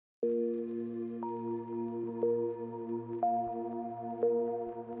The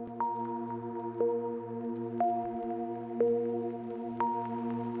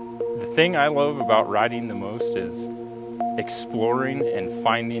thing I love about riding the most is exploring and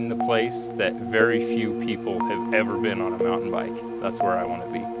finding the place that very few people have ever been on a mountain bike. That's where I want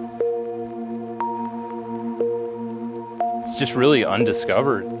to be. It's just really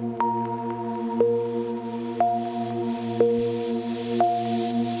undiscovered.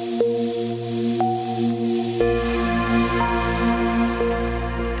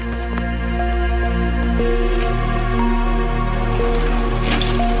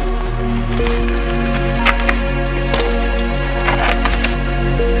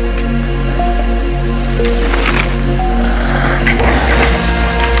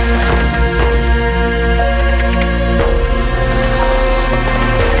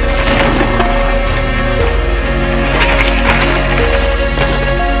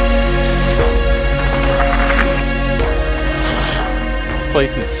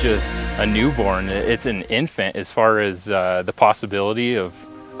 This place is just a newborn. It's an infant as far as the possibility of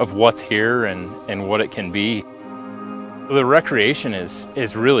what's here and what it can be. The recreation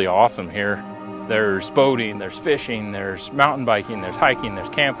is really awesome here. There's boating, there's fishing, there's mountain biking, there's hiking, there's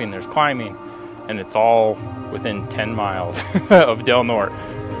camping, there's climbing, and it's all within 10 miles of Del Norte.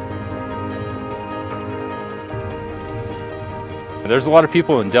 There's a lot of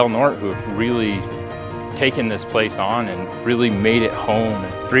people in Del Norte who have really taken this place on and really made it home.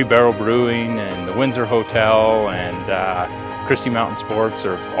 Three Barrel Brewing and the Windsor Hotel and Christie Mountain Sports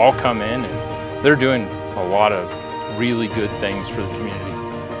have all come in, and they're doing a lot of really good things for the community.